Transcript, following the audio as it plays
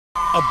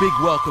A big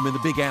welcome in the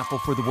Big Apple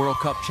for the World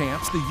Cup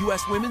champs, the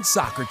U.S. women's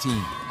soccer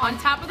team. On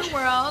top of the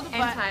world,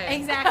 and tired.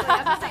 Exactly. I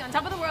was gonna say on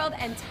top of the world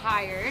and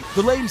tired.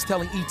 The ladies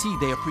telling ET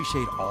they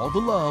appreciate all the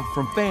love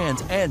from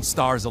fans and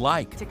stars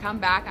alike. To come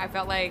back, I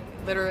felt like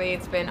literally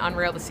it's been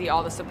unreal to see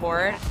all the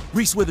support.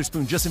 Reese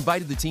Witherspoon just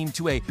invited the team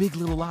to a Big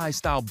Little Lies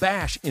style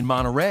bash in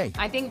Monterey.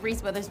 I think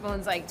Reese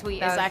Witherspoon's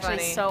tweet is actually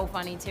so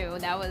funny too.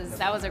 That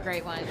was a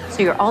great one.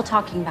 So you're all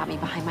talking about me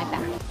behind my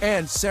back.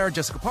 And Sarah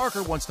Jessica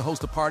Parker wants to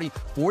host a party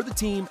for the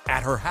team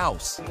at her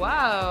house.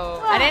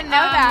 Whoa, I didn't know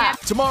that.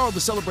 Tomorrow, the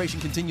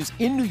celebration continues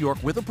in New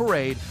York with a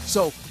parade.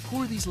 So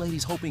who are these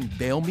ladies hoping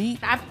they'll meet?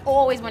 I've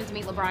always wanted to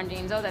meet LeBron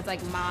James. Oh, that's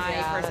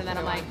my person that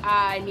I'm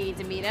I need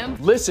to meet him.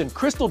 Listen,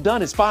 Crystal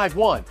Dunn is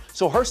 5'1",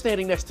 so her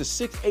standing next to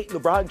 6'8"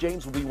 LeBron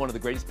James will be one of the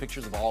greatest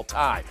pictures of all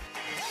time.